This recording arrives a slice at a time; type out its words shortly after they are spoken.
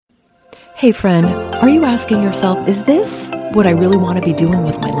Hey friend, are you asking yourself, is this what I really want to be doing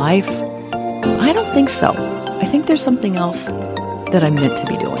with my life? I don't think so. I think there's something else that I'm meant to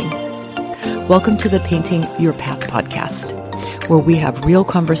be doing. Welcome to the Painting Your Path podcast, where we have real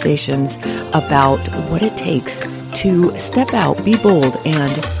conversations about what it takes to step out, be bold,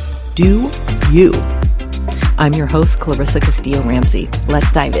 and do you. I'm your host, Clarissa Castillo-Ramsey.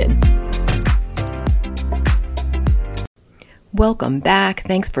 Let's dive in. Welcome back.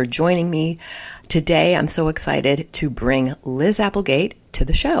 Thanks for joining me. Today, I'm so excited to bring Liz Applegate to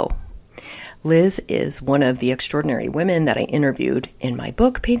the show. Liz is one of the extraordinary women that I interviewed in my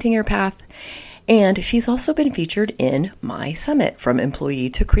book, Painting Your Path, and she's also been featured in my summit, From Employee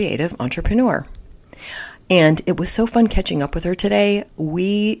to Creative Entrepreneur. And it was so fun catching up with her today.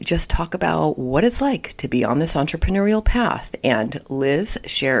 We just talk about what it's like to be on this entrepreneurial path, and Liz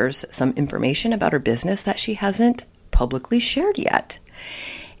shares some information about her business that she hasn't publicly shared yet.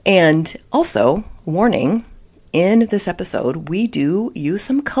 And also, warning, in this episode, we do use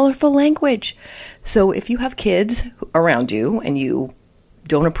some colorful language. So if you have kids around you and you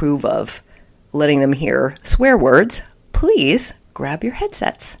don't approve of letting them hear swear words, please grab your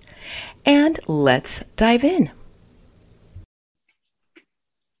headsets and let's dive in.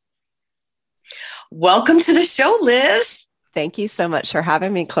 Welcome to the show, Liz. Thank you so much for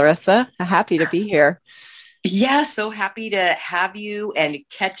having me, Clarissa. I'm happy to be here. Yeah, so happy to have you and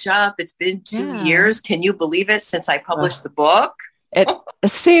catch up. It's been 2 years. Can you believe it, since I published the book? It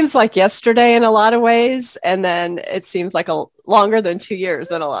seems like yesterday in a lot of ways, and then it seems like longer than 2 years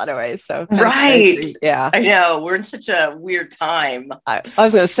in a lot of ways. So right. Yeah. I know. We're in such a weird time. I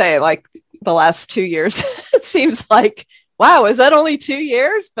was going to say, like, the last 2 years, it seems like, wow, is that only 2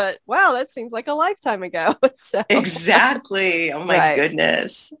 years? But wow, that seems like a lifetime ago. So. Exactly. Oh my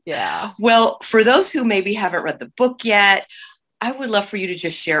goodness. Yeah. Well, for those who maybe haven't read the book yet, I would love for you to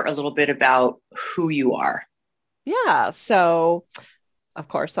just share a little bit about who you are. Yeah. So, of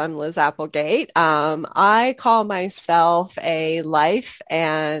course, I'm Liz Applegate. I call myself a life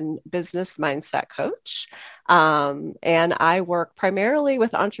and business mindset coach. And I work primarily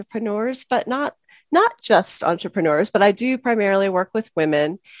with entrepreneurs, but not just entrepreneurs, but I do primarily work with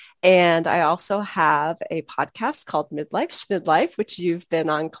women. And I also have a podcast called Midlife Schmidlife, which you've been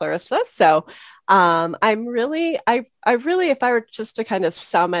on, Clarissa. So I really, if I were just to kind of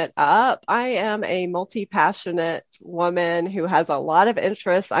sum it up, I am a multi-passionate woman who has a lot of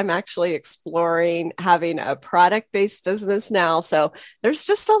interests. I'm actually exploring having a product-based business now. So there's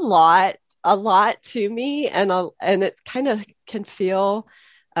just a lot to me, and it kind of can feel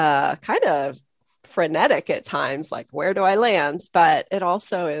kind of frenetic at times, like, where do I land? But it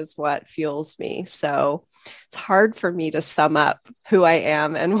also is what fuels me. So it's hard for me to sum up who I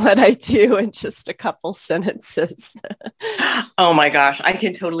am and what I do in just a couple sentences. Oh my gosh, I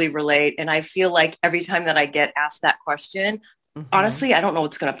can totally relate. And I feel like every time that I get asked that question, honestly, I don't know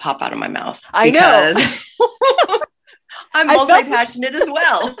what's going to pop out of my mouth. I know. I'm multi-passionate as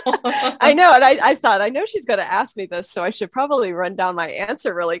well. I know. And I thought, I know she's going to ask me this, so I should probably run down my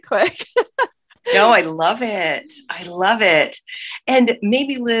answer really quick. No, I love it. I love it. And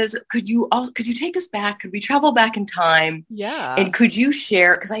maybe, Liz, could you take us back? Could we travel back in time? Yeah. And could you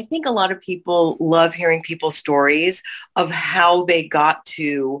share, because I think a lot of people love hearing people's stories of how they got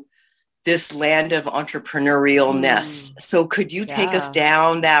to this land of entrepreneurialness. So could you take us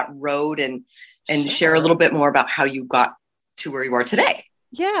down that road and share a little bit more about how you got to where you are today?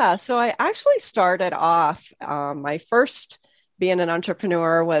 Yeah. So I actually started off, my first being an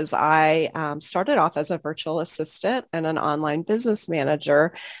entrepreneur was I started off as a virtual assistant and an online business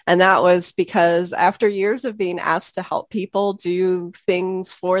manager. And that was because after years of being asked to help people do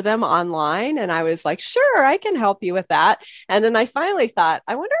things for them online, and I was like, sure, I can help you with that. And then I finally thought,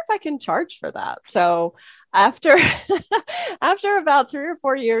 I wonder if I can charge for that. So after about 3 or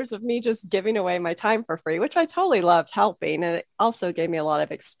 4 years of me just giving away my time for free, which I totally loved helping, and it also gave me a lot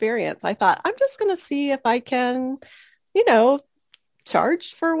of experience, I thought, I'm just going to see if I can,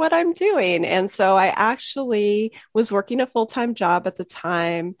 charged for what I'm doing. And so I actually was working a full-time job at the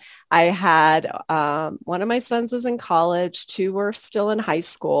time. I had one of my sons was in college, 2 were still in high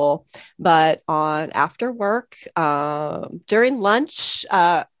school, but after work, during lunch,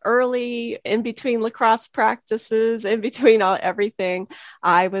 early, in between lacrosse practices, in between everything,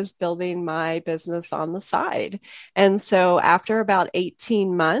 I was building my business on the side. And so after about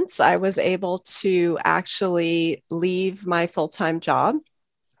 18 months, I was able to actually leave my full-time job.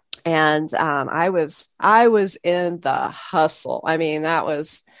 And I was in the hustle. I mean, that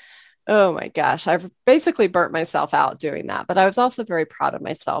was, oh my gosh, I've basically burnt myself out doing that. But I was also very proud of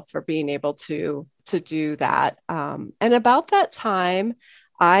myself for being able to do that. And about that time,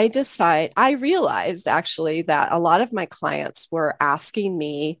 I realized actually that a lot of my clients were asking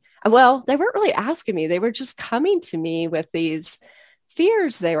me, well, they weren't really asking me, they were just coming to me with these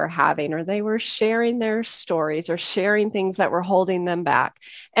fears they were having, or they were sharing their stories or sharing things that were holding them back.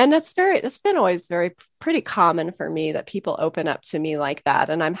 And that's been always pretty common for me that people open up to me like that.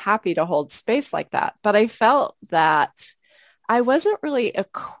 And I'm happy to hold space like that. But I felt that I wasn't really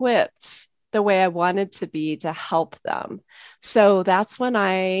equipped the way I wanted to be to help them. So that's when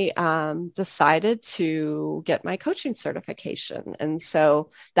I decided to get my coaching certification. And so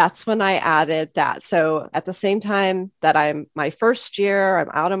that's when I added that. So at the same time that I'm my first year, I'm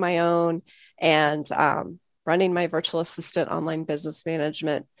out on my own and running my virtual assistant online business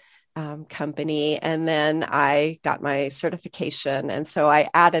management company. And then I got my certification. And so I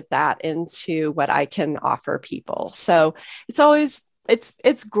added that into what I can offer people. So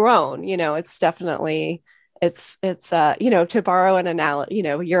it's grown, it's definitely, to borrow an analogy,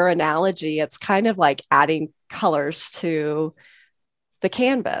 your analogy, it's kind of like adding colors to the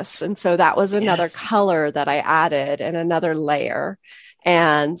canvas. And so that was another color that I added and another layer.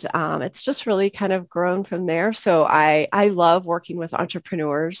 And it's just really kind of grown from there. So I love working with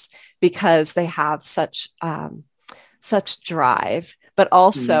entrepreneurs because they have such drive, but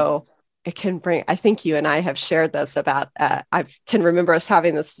also it can bring, I think you and I have shared this about, I can remember us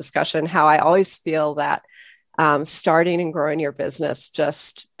having this discussion, how I always feel that starting and growing your business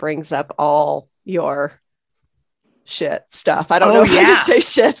just brings up all your shit stuff. I don't know how to say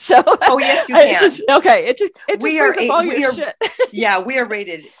shit. So, yes, you can. It just brings up all your shit. Yeah, we are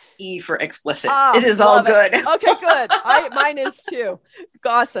rated E for explicit. It is all good. Okay, good. Mine is too.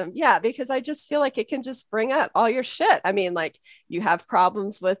 Awesome. Yeah, because I just feel like it can just bring up all your shit. I mean, like you have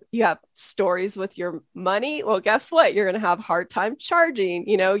stories with your money. Well, guess what? You're going to have a hard time charging.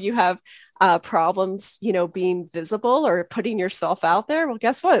 You have problems, being visible or putting yourself out there. Well,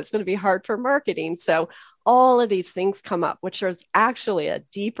 guess what? It's going to be hard for marketing. So all of these things come up, which is actually a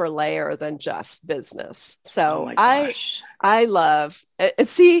deeper layer than just business. So I love,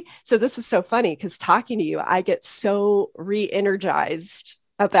 so this is so funny because talking to you, I get so re-energized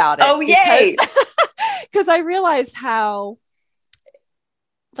about it. Oh, yay. Because I realize how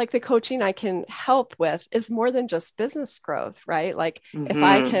like the coaching I can help with is more than just business growth, right? Like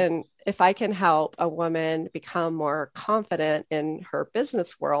if I can help a woman become more confident in her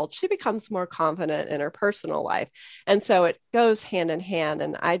business world, she becomes more confident in her personal life. And so it goes hand in hand.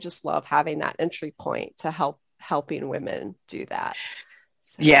 And I just love having that entry point to helping women do that.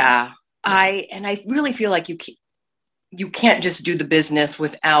 So, yeah. I really feel like you can't just do the business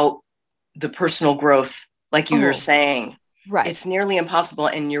without the personal growth, like you were saying. Right. It's nearly impossible.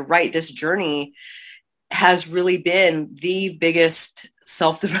 And you're right. This journey has really been the biggest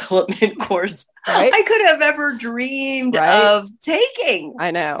self-development course I could have ever dreamed of taking. I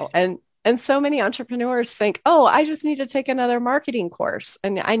know. And so many entrepreneurs think, oh, I just need to take another marketing course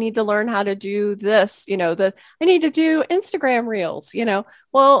and I need to learn how to do this, I need to do Instagram reels,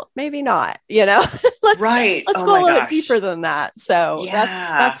 well, maybe not, let's go a little bit deeper than that. So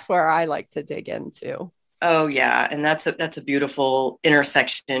that's where I like to dig into. Oh yeah. And that's a beautiful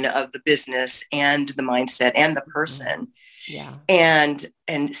intersection of the business and the mindset and the person. Yeah. And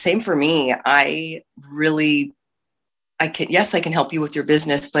same for me. I can help you with your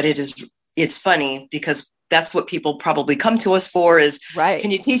business, but it's funny because that's what people probably come to us for is, can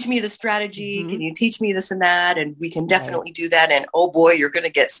you teach me the strategy? Can you teach me this and that? And we can definitely do that. And oh boy, you're going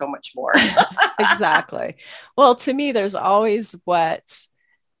to get so much more. Exactly. Well, to me, there's always what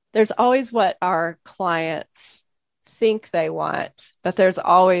our clients think they want, but there's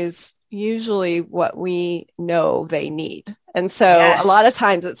always usually what we know they need. And so a lot of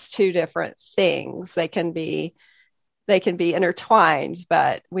times it's two different things. They can be intertwined,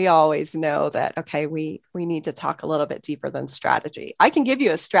 but we always know that, okay, we need to talk a little bit deeper than strategy. I can give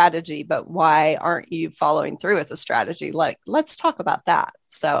you a strategy, but why aren't you following through with the strategy? Like, let's talk about that.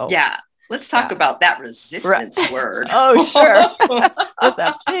 So let's talk about that resistance word. Oh, sure. With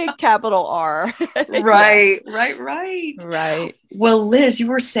a big capital R. Right. Well, Liz, you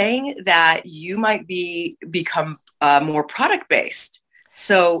were saying that you might become more product-based.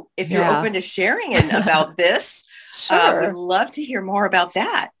 So if you're open to sharing about this, sure. We'd love to hear more about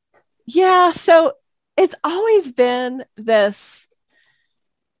that. Yeah. So it's always been this,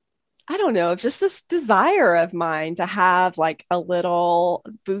 I don't know, just this desire of mine to have like a little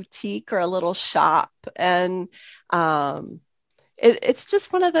boutique or a little shop. And it's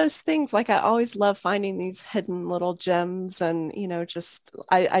just one of those things. Like I always love finding these hidden little gems and,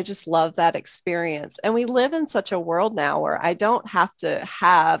 I just love that experience. And we live in such a world now where I don't have to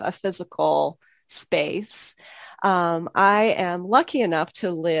have a physical space. I am lucky enough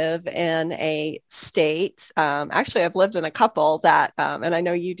to live in a state. Actually, I've lived in a couple that, and I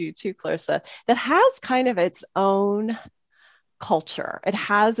know you do too, Clarissa, that has kind of its own culture. It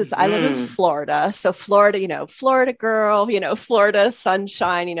has its, I live in Florida. So Florida, Florida girl, Florida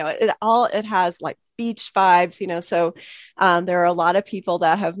sunshine, it has like beach vibes, so there are a lot of people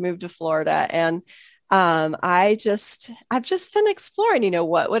that have moved to Florida. And I've just been exploring,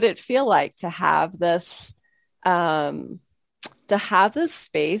 what would it feel like to have this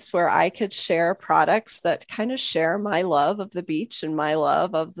space where I could share products that kind of share my love of the beach and my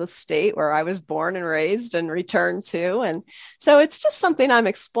love of the state where I was born and raised and returned to. And so it's just something I'm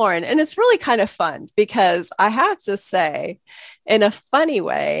exploring. And it's really kind of fun because I have to say, in a funny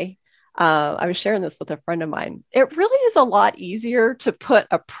way, I was sharing this with a friend of mine. It really is a lot easier to put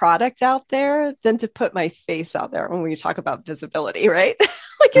a product out there than to put my face out there when we talk about visibility, right?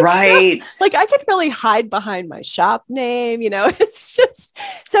 Right. Like I could really hide behind my shop name, it's just,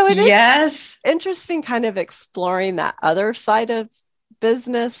 so it is interesting kind of exploring that other side of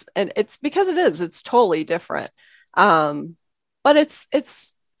business. And it's because it's totally different. But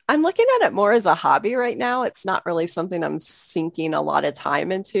I'm looking at it more as a hobby right now. It's not really something I'm sinking a lot of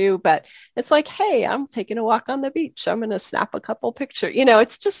time into, but it's like, hey, I'm taking a walk on the beach. I'm going to snap a couple pictures.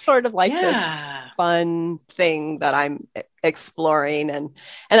 It's just sort of like this fun thing that I'm exploring. And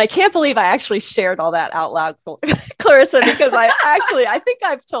I can't believe I actually shared all that out loud, Clarissa, because I think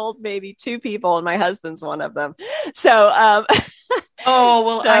I've told maybe 2 people and my husband's one of them. So, oh,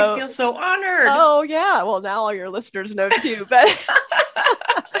 well, I feel so honored. Oh yeah. Well, now all your listeners know too,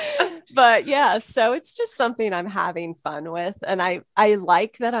 but yeah, so it's just something I'm having fun with. And I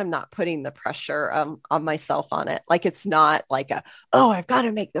like that I'm not putting the pressure on myself on it. Like, it's not like I've got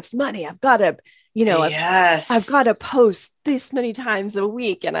to make this money. I've got to, I've got to post this many times a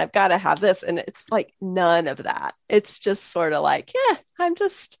week and I've got to have this. And it's like none of that. It's just sort of like, yeah, I'm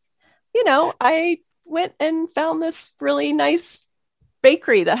just, I went and found this really nice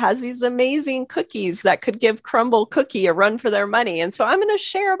bakery that has these amazing cookies that could give Crumble Cookie a run for their money. And so I'm going to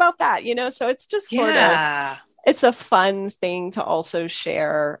share about that, so it's just sort of, it's a fun thing to also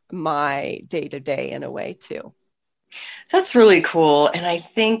share my day to day in a way too. That's really cool. And I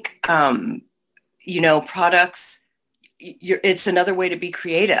think, products, it's another way to be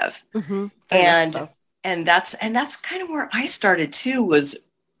creative. Mm-hmm. And that's kind of where I started too, was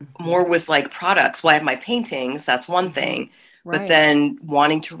more with like products. Well, I have my paintings. That's one thing. Right. But then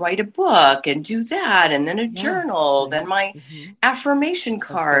wanting to write a book and do that, and then a journal, then my affirmation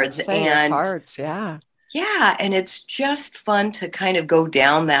cards and cards. Yeah. And it's just fun to kind of go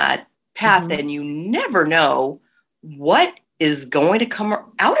down that path, and you never know what is going to come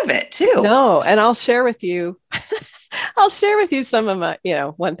out of it too. No. And I'll share with you some of my,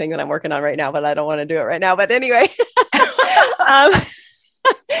 one thing that I'm working on right now, but I don't want to do it right now. But anyway,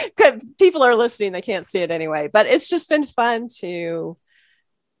 people are listening, they can't see it anyway, but it's just been fun to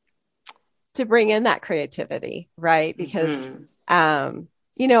bring in that creativity, right? Because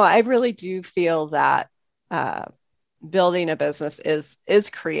I really do feel that building a business is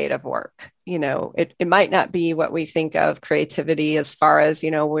creative work. It might not be what we think of creativity as far as,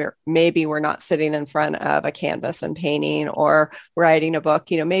 we're not sitting in front of a canvas and painting or writing a book,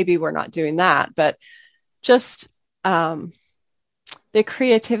 maybe we're not doing that, but just the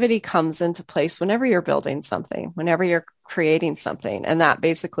creativity comes into place whenever you're building something, whenever you're creating something. And that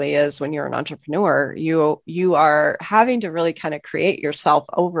basically is when you're an entrepreneur, you are having to really kind of create yourself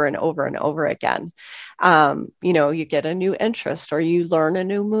over and over and over again. You get a new interest, or you learn a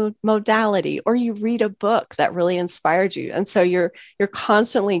new modality, or you read a book that really inspired you. And so you're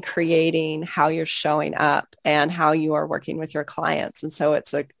constantly creating how you're showing up and how you are working with your clients. And so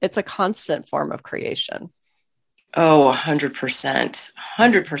it's a constant form of creation. Oh, 100%.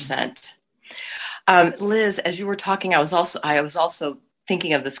 100%. Liz, as you were talking, I was also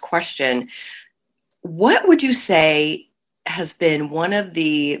thinking of this question. What would you say has been one of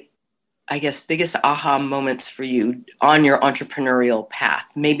the, I guess, biggest aha moments for you on your entrepreneurial path?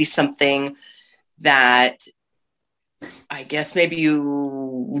 Maybe something that I guess maybe you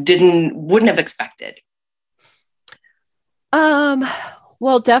wouldn't have expected.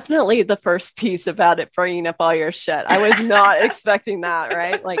 Well, definitely the first piece about it bringing up all your shit. I was not expecting that,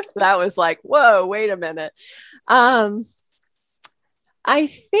 right? Like, that was like, whoa, wait a minute. I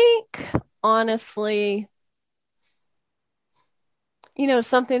think, honestly,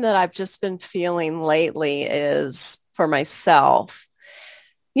 something that I've just been feeling lately is for myself.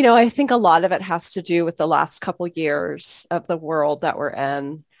 I think a lot of it has to do with the last couple years of the world that we're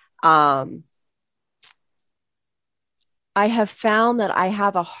in. I have found that I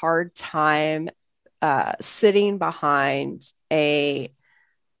have a hard time sitting behind a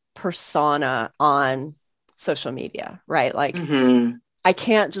persona on social media, right? Like I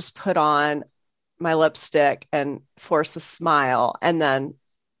can't just put on my lipstick and force a smile and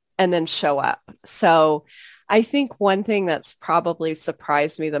then show up. So I think one thing that's probably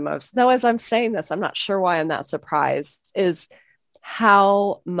surprised me the most, though, as I'm saying this, I'm not sure why I'm that surprised, is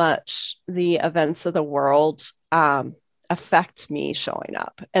how much the events of the world affect me showing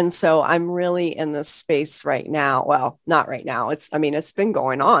up. And so I'm really in this space right now. Well, not right now. It's been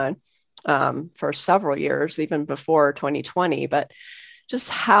going on for several years, even before 2020, but just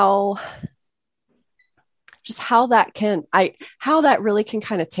how that really can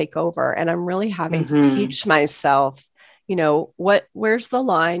kind of take over. And I'm really having to teach myself, where's the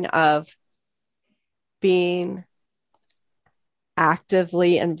line of being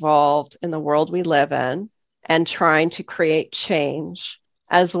actively involved in the world we live in and trying to create change,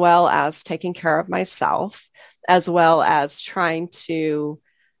 as well as taking care of myself, as well as trying to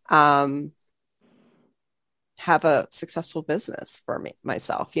have a successful business for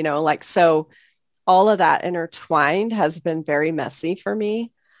myself, so all of that intertwined has been very messy for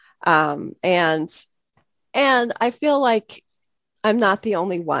me. And I feel like I'm not the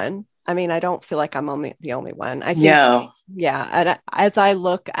only one. I don't feel like I'm only the only one. I think, And as I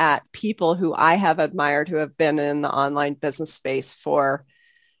look at people who I have admired, who have been in the online business space for,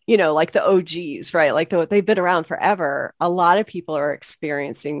 like the OGs, right? Like they've been around forever. A lot of people are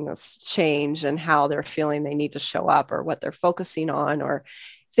experiencing this change and how they're feeling they need to show up or what they're focusing on or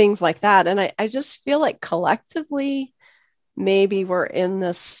things like that. And I just feel like collectively, maybe we're in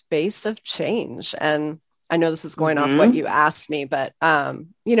this space of change. And I know this is going off what you asked me, but,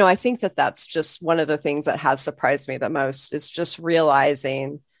 I think that that's just one of the things that has surprised me the most is just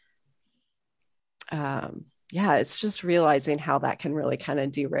realizing, it's just realizing how that can really kind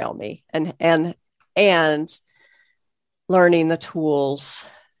of derail me and learning the tools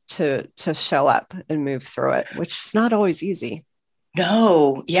to show up and move through it, which is not always easy.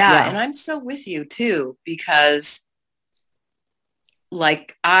 No. Yeah. And I'm so with you too, because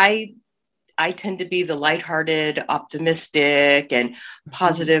like I tend to be the lighthearted, optimistic and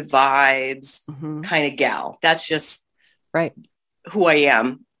positive vibes kind of gal. That's just who I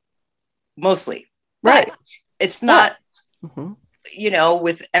am mostly. Right. But it's not,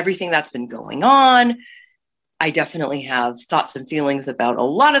 with everything that's been going on, I definitely have thoughts and feelings about a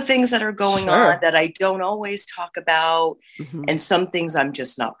lot of things that are going on that I don't always talk about. And some things I'm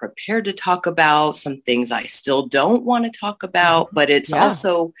just not prepared to talk about. Some things I still don't want to talk about, but it's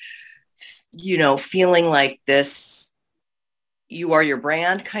also, feeling like this, you are your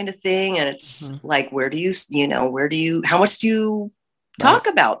brand kind of thing. And it's like, how much do you talk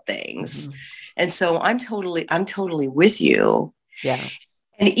about things? And so I'm totally with you. Yeah.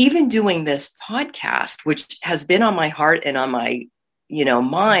 And even doing this podcast, which has been on my heart and on my,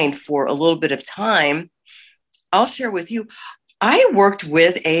 mind for a little bit of time, I'll share with you. I worked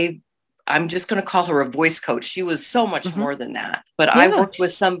with I'm just going to call her a voice coach. She was so much more than that. But I worked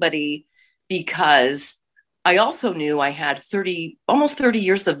with somebody because I also knew I had almost 30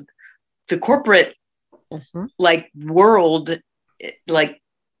 years of the corporate world,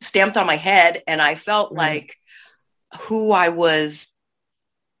 stamped on my head. And I felt like who I was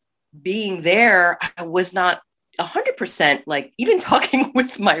being there, I was not 100% even talking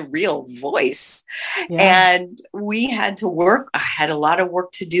with my real voice. And we had to work. I had a lot of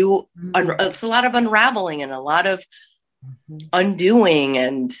work to do. It's a lot of unraveling and a lot of undoing.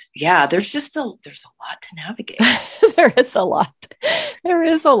 And there's a lot to navigate. There is a lot.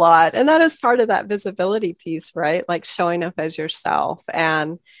 And that is part of that visibility piece, right? Like showing up as yourself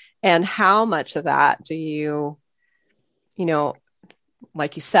and how much of that do you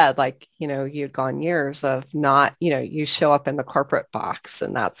like you said, you'd gone years of not, you show up in the corporate box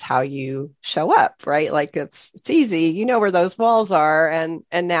and that's how you show up, right? Like it's easy, where those walls are. And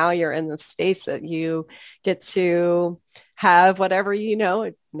now you're in the space that you get to have whatever,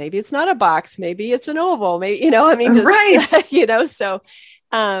 maybe it's not a box, maybe it's an oval, maybe, so,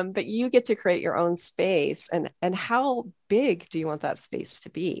 but you get to create your own space and how big do you want that space to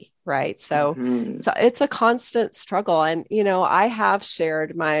be? Right. So it's a constant struggle. And, I have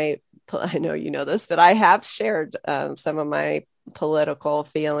shared I know you know this, but I have shared some of my political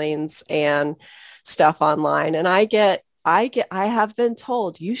feelings and stuff online. And I have been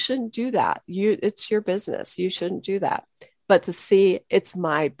told you shouldn't do that. It's your business. You shouldn't do that. But to see it's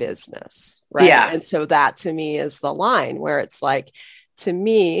my business. Right. Yeah. And so that to me is the line where it's like, to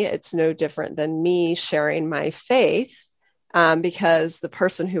me, it's no different than me sharing my faith because the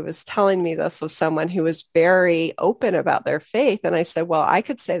person who was telling me this was someone who was very open about their faith. And I said, well, I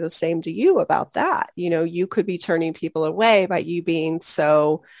could say the same to you about that. You could be turning people away by you being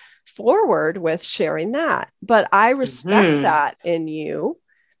so forward with sharing that. But I respect that in you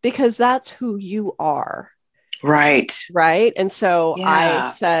because that's who you are. Right. Right. And so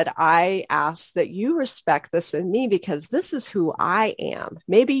I said, I ask that you respect this in me because this is who I am.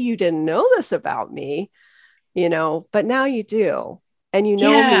 Maybe you didn't know this about me, but now you do. And you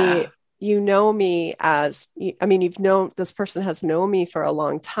know me as, you've known, this person has known me for a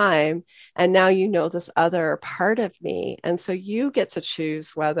long time. And now you know this other part of me. And so you get to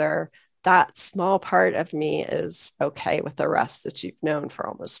choose whether that small part of me is okay with the rest that you've known for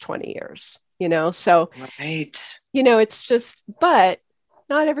almost 20 years. So, right. It's just, but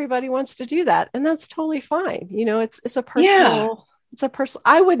not everybody wants to do that. And that's totally fine. It's a personal,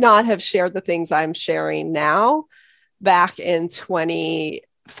 I would not have shared the things I'm sharing now back in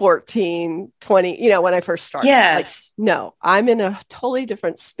 2014, 20, when I first started. Yes. No, I'm in a totally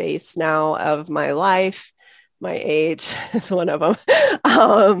different space now of my life. My age is one of them.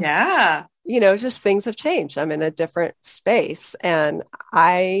 Just things have changed. I'm in a different space and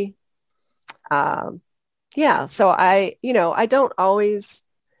so I don't always,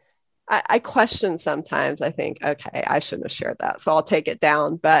 I question sometimes. I think, okay, I shouldn't have shared that. So I'll take it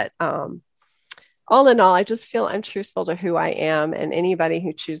down. But all in all, I just feel I'm truthful to who I am, and anybody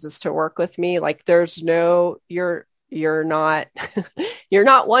who chooses to work with me, like there's no, you're not, you're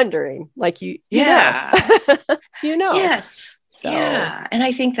not wondering, like you know. Yes. So. Yeah. And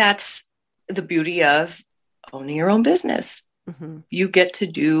I think that's the beauty of owning your own business. Mm-hmm. You get to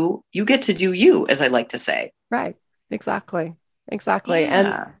do you, as I like to say. Right. Exactly.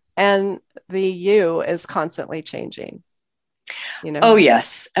 Yeah. And the you is constantly changing. Oh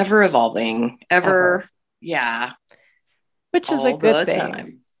yes. Ever evolving, ever. Yeah. Which is a good thing.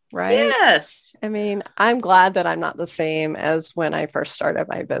 Time. Right. Yes. I'm glad that I'm not the same as when I first started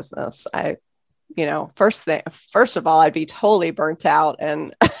my business. First of all, I'd be totally burnt out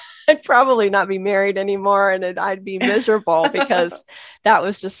and I'd probably not be married anymore, and I'd be miserable because that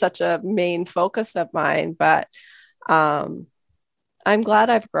was just such a main focus of mine. But I'm glad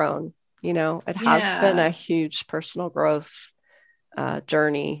I've grown. It has been a huge personal growth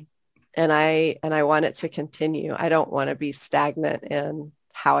journey, and I want it to continue. I don't want to be stagnant in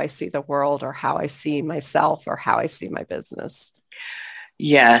how I see the world or how I see myself or how I see my business.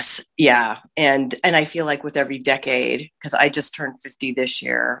 Yes. Yeah. And I feel like with every decade, because I just turned 50 this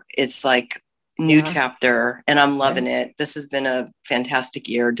year, it's like new chapter and I'm loving it. This has been a fantastic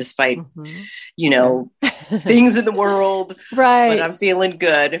year despite, things in the world. Right. But I'm feeling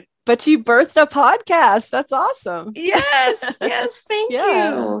good. But you birthed a podcast. That's awesome. Yes. Thank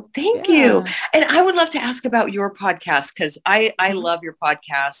you. Thank you. And I would love to ask about your podcast because I love your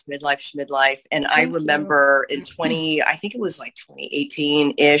podcast, Midlife Schmidlife. And I remember in I think it was like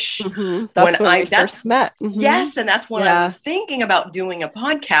 2018-ish. Mm-hmm. That's when I first met. Mm-hmm. Yes. And that's when I was thinking about doing a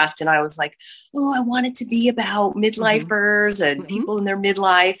podcast. And I was like, I want it to be about midlifers and people in their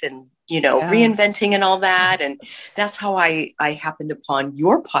midlife and reinventing and all that. And that's how I happened upon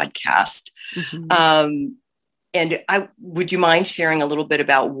your podcast. Mm-hmm. And would you mind sharing a little bit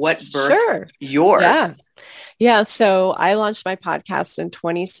about what birthed yours? Yeah. So I launched my podcast in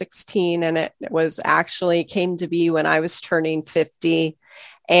 2016 and it was actually came to be when I was turning 50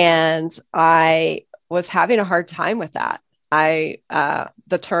 and I was having a hard time with that.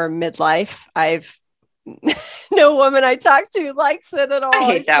 The term midlife, no woman I talk to likes it at all. I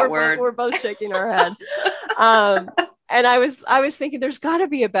hate that word. We're both shaking our head. And I was thinking there's got to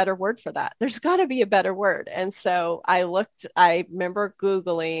be a better word for that. There's got to be a better word. And so I remember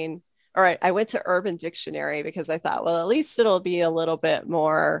Googling, I went to Urban Dictionary because I thought, well, at least it'll be a little bit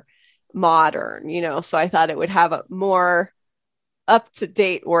more modern, so I thought it would have a more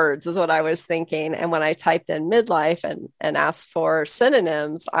up-to-date words is what I was thinking. And when I typed in midlife and asked for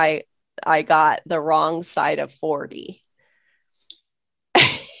synonyms, I got the wrong side of 40.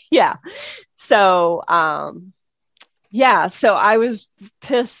 Yeah. So, so I was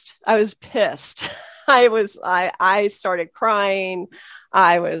pissed. I started crying.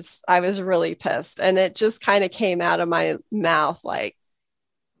 I was really pissed. And it just kind of came out of my mouth like,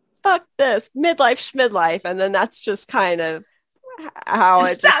 fuck this, midlife schmidlife. And then that's just kind of how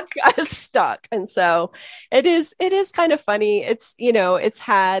it just got stuck. And so it is kind of funny. It's, it's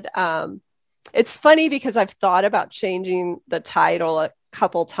had, it's funny because I've thought about changing the title a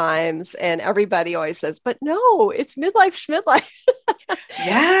couple times and everybody always says, but no, it's midlife schmidlife.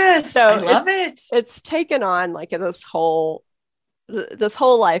 Yes. So I love it. It's taken on like this whole this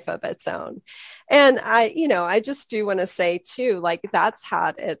whole life of its own. And I just do want to say too, like that's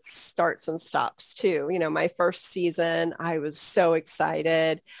had its starts and stops too. My first season, I was so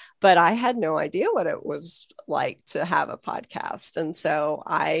excited, but I had no idea what it was like to have a podcast. And so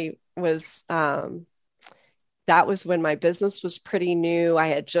I was, that was when my business was pretty new. I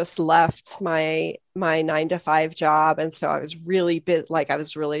had just left my 9-to-5 job. And so I was really I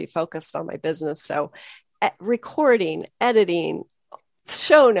was really focused on my business. So recording, editing,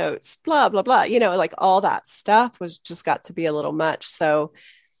 show notes, blah, blah, blah, like all that stuff was just got to be a little much. So,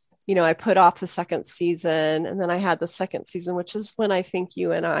 I put off the second season, and then I had the second season, which is when I think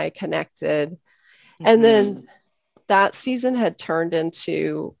you and I connected. Mm-hmm. And then that season had turned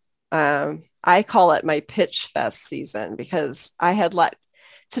into, I call it my pitch fest season, because I had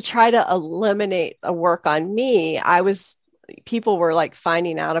to try to eliminate a work on me. People were like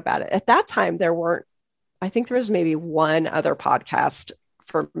finding out about it. At that time, I think there was maybe one other podcast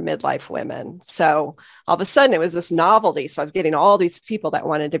for midlife women. So all of a sudden it was this novelty. So I was getting all these people that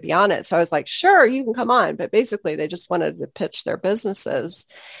wanted to be on it. So I was like, sure, you can come on. But basically they just wanted to pitch their businesses.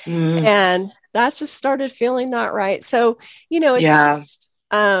 Mm. And that just started feeling not right. So,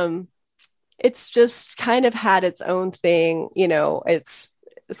 it's just kind of had its own thing. It's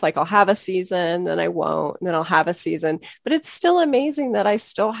like, I'll have a season, then I won't, and then I'll have a season, but it's still amazing that I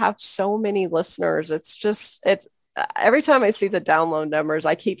still have so many listeners. It's every time I see the download numbers,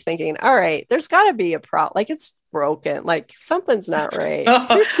 I keep thinking, all right, there's gotta be a problem. Like it's broken. Like something's not right.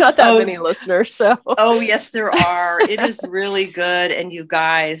 There's not that many listeners. So, yes, there are. It is really good. And you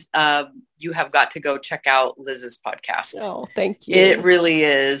guys, you have got to go check out Liz's podcast. Oh, thank you. It really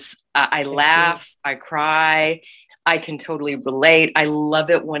is. I laugh, I cry. I can totally relate. I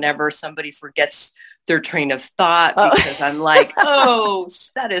love it whenever somebody forgets their train of thought, because I'm like, oh,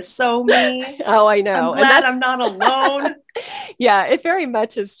 that is so me. Oh, I know. I'm glad I'm not alone. Yeah, it very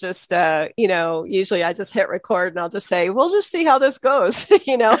much is just, usually I just hit record and I'll just say, we'll just see how this goes.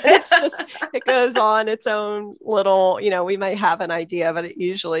 It's just, it goes on its own little, we might have an idea, but it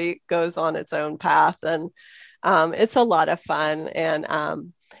usually goes on its own path. And it's a lot of fun. And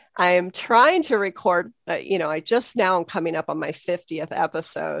I am trying to record, I just now am coming up on my 50th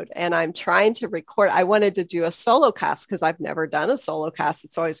episode, and I'm trying to record. I wanted to do a solo cast because I've never done a solo cast.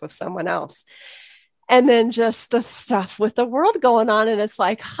 It's always with someone else. And then just the stuff with the world going on. And it's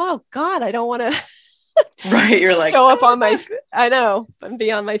like, oh God, I don't want to right. You're like, show up on I know, I'm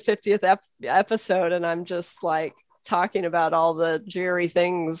beyond my 50th episode. And I'm just like talking about all the dreary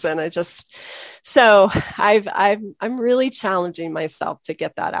things. And so I'm really challenging myself to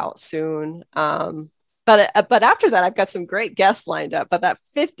get that out soon. But after that, I've got some great guests lined up. But that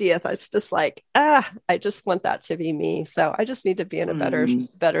 50th, it's just like, I just want that to be me. So I just need to be in a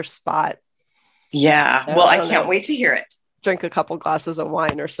better spot. Yeah. Well, I can't wait to hear it. Drink a couple glasses of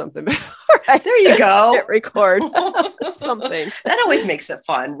wine or something before there you go. Hit record something. That always makes it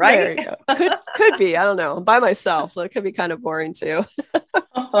fun, right? There you go. Could be. I don't know. I'm by myself, so it could be kind of boring too.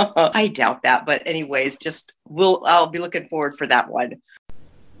 I doubt that, but anyways, I'll be looking forward for that one.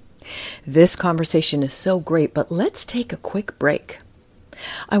 This conversation is so great, but let's take a quick break.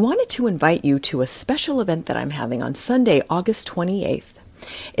 I wanted to invite you to a special event that I'm having on Sunday, August 28th.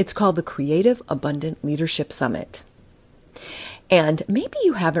 It's called the Creative Abundant Leadership Summit. And maybe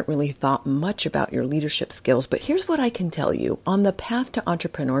you haven't really thought much about your leadership skills, but here's what I can tell you. On the path to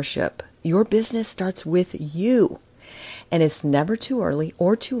entrepreneurship, your business starts with you. And it's never too early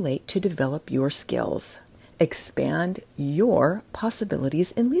or too late to develop your skills. Expand your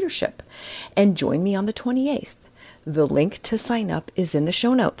possibilities in leadership. And join me on the 28th. The link to sign up is in the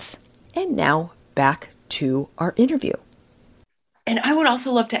show notes. And now back to our interview. And I would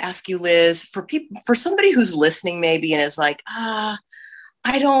also love to ask you, Liz, for somebody who's listening maybe and is like, I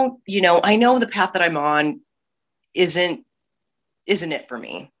know the path that I'm on isn't it for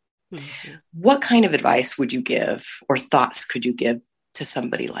me. Mm-hmm. What kind of advice would you give or thoughts could you give to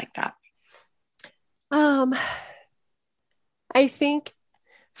somebody like that? I think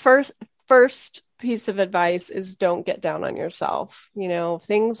first piece of advice is don't get down on yourself.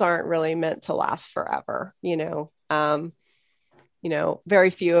 Things aren't really meant to last forever,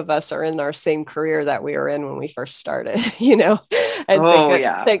 very few of us are in our same career that we were in when we first started, and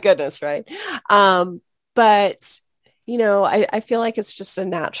thank goodness. Right. But, I feel like it's just a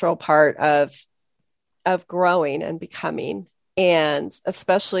natural part of growing and becoming. And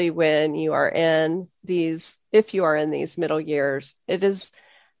especially when you are if you are in these middle years,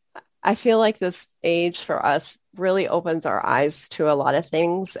 I feel like this age for us really opens our eyes to a lot of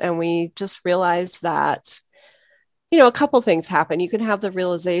things. And we just realize that, a couple things happen. You can have the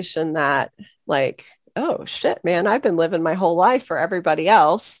realization that like oh shit, man, I've been living my whole life for everybody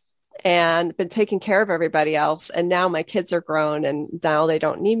else and been taking care of everybody else. And now my kids are grown and now they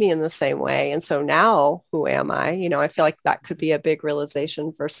don't need me in the same way. And so now who am I? I feel like that could be a big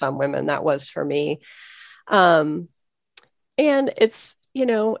realization for some women. That was for me. And it's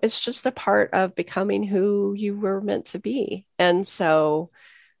just a part of becoming who you were meant to be. And so,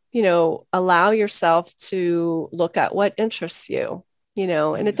 allow yourself to look at what interests you,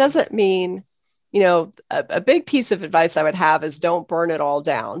 and it doesn't mean, a big piece of advice I would have is don't burn it all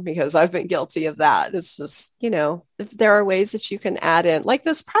down, because I've been guilty of that. It's just, if there are ways that you can add in, like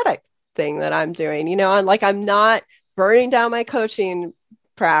this product thing that I'm doing, I'm not burning down my coaching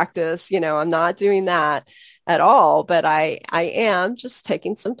practice, I'm not doing that at all, but I am just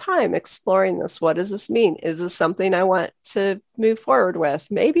taking some time exploring this. What does this mean? Is this something I want to move forward with?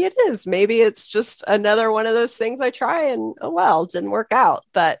 Maybe it is. Maybe it's just another one of those things I try and, oh, well, didn't work out.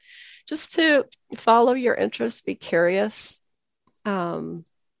 But just to follow your interests, be curious, and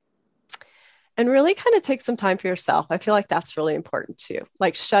really kind of take some time for yourself. I feel like that's really important too.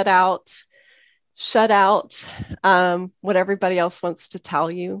 Like shut out what everybody else wants to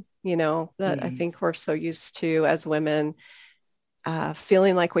tell you, that I think we're so used to as women,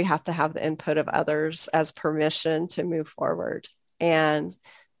 feeling like we have to have the input of others as permission to move forward. And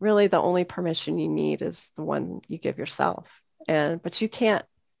really the only permission you need is the one you give yourself. But you can't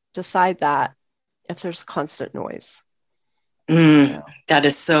decide that if there's constant noise. That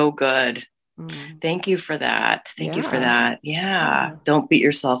is so good. Thank you for that. Thank you for that. Yeah. Don't beat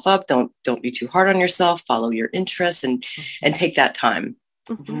yourself up. Don't be too hard on yourself. Follow your interests and take that time.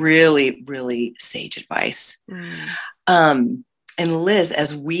 Really, really sage advice. And Liz,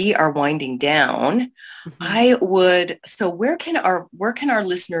 as we are winding down, where can our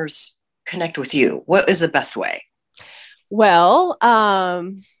listeners connect with you? What is the best way? Well,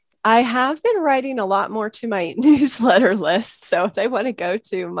 I have been writing a lot more to my newsletter list. So if they want to go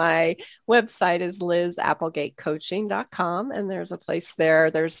to my website is lizapplegatecoaching.com. And there's a place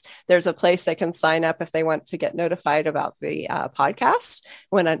there. There's a place they can sign up if they want to get notified about the podcast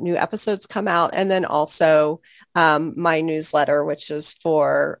when new episodes come out. And then also my newsletter, which is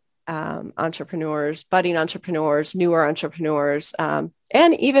for entrepreneurs, budding entrepreneurs, newer entrepreneurs,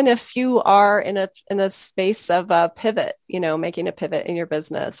 and even if you are in a space of a pivot, making a pivot in your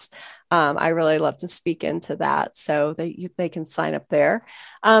business, I really love to speak into that. So they can sign up there.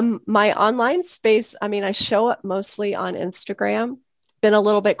 My online space, I show up mostly on Instagram. Been a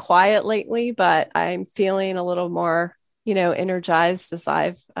little bit quiet lately, but I'm feeling a little more, energized as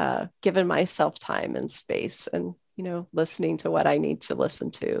I've given myself time and space and listening to what I need to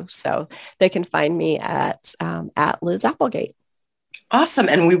listen to. So they can find me at Liz Applegate. Awesome.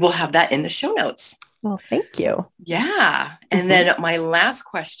 And we will have that in the show notes. Well, thank you. Yeah. And then my last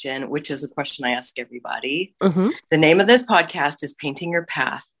question, which is a question I ask everybody. The name of this podcast is Painting Your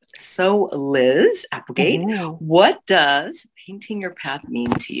Path. So Liz Applegate, what does painting your path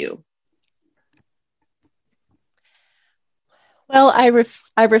mean to you? Well, I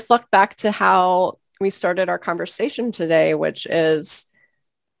reflect back to how we started our conversation today, which is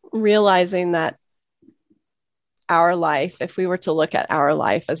realizing that our life, if we were to look at our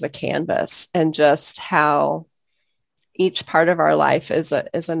life as a canvas and just how each part of our life is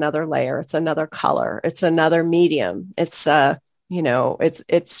another layer, it's another color, it's another medium. It's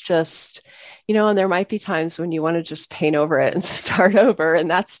it's just, and there might be times when you want to just paint over it and start over, and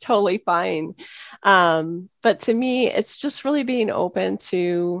that's totally fine. But to me, it's just really being open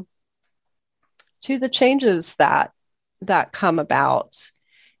to the changes that come about.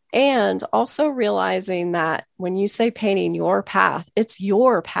 And also realizing that when you say painting your path, it's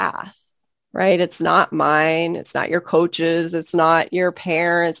your path, right? It's not mine. It's not your coach's. It's not your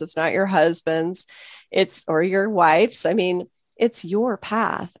parents. It's not your husband's. Or your wife's. It's your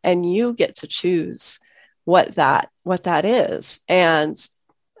path, and you get to choose what that is. And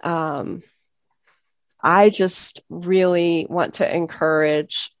I just really want to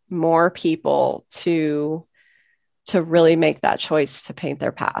encourage more people to really make that choice to paint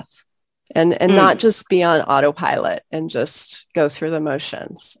their path and not just be on autopilot and just go through the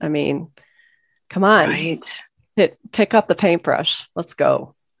motions. Come on, right. Pick up the paintbrush. Let's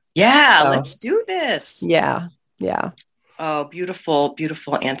go. Yeah. Let's do this. Yeah. Oh, beautiful,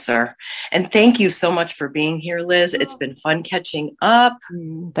 beautiful answer. And thank you so much for being here, Liz. It's been fun catching up.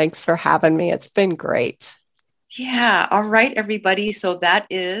 Thanks for having me. It's been great. Yeah. All right, everybody. So that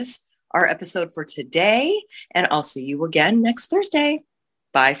is our episode for today, and I'll see you again next Thursday.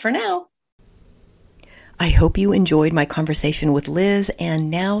 Bye for now. I hope you enjoyed my conversation with Liz,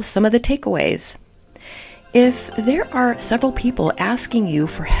 and now some of the takeaways. If there are several people asking you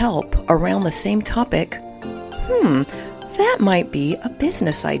for help around the same topic, that might be a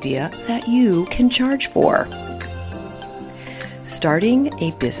business idea that you can charge for. Starting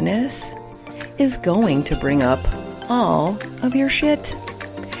a business is going to bring up all of your shit.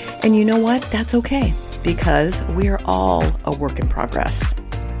 And you know what? That's okay, because we are all a work in progress.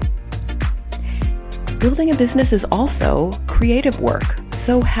 Building a business is also creative work,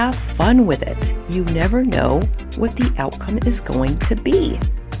 so have fun with it. You never know what the outcome is going to be.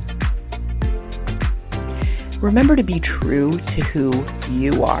 Remember to be true to who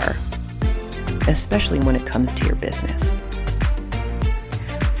you are, especially when it comes to your business.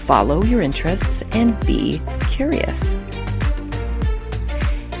 Follow your interests and be curious.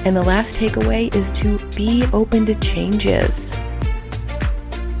 And the last takeaway is to be open to changes.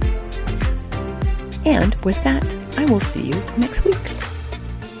 And with that, I will see you next week.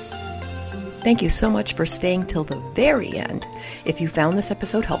 Thank you so much for staying till the very end. If you found this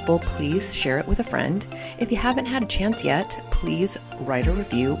episode helpful, please share it with a friend. If you haven't had a chance yet, please write a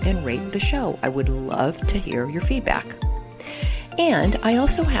review and rate the show. I would love to hear your feedback. And I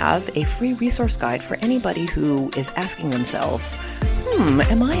also have a free resource guide for anybody who is asking themselves,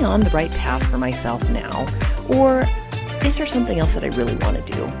 am I on the right path for myself now? Or is there something else that I really want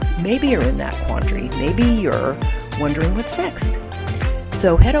to do? Maybe you're in that quandary. Maybe you're wondering what's next.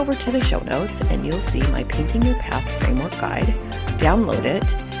 So head over to the show notes and you'll see my Painting Your Path framework guide. Download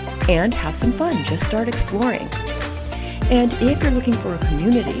it and have some fun. Just start exploring. And if you're looking for a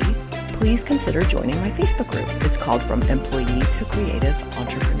community, please consider joining my Facebook group. It's called From Employee to Creative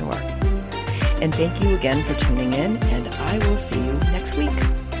Entrepreneur. And thank you again for tuning in, and I will see you next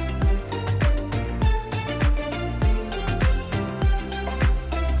week.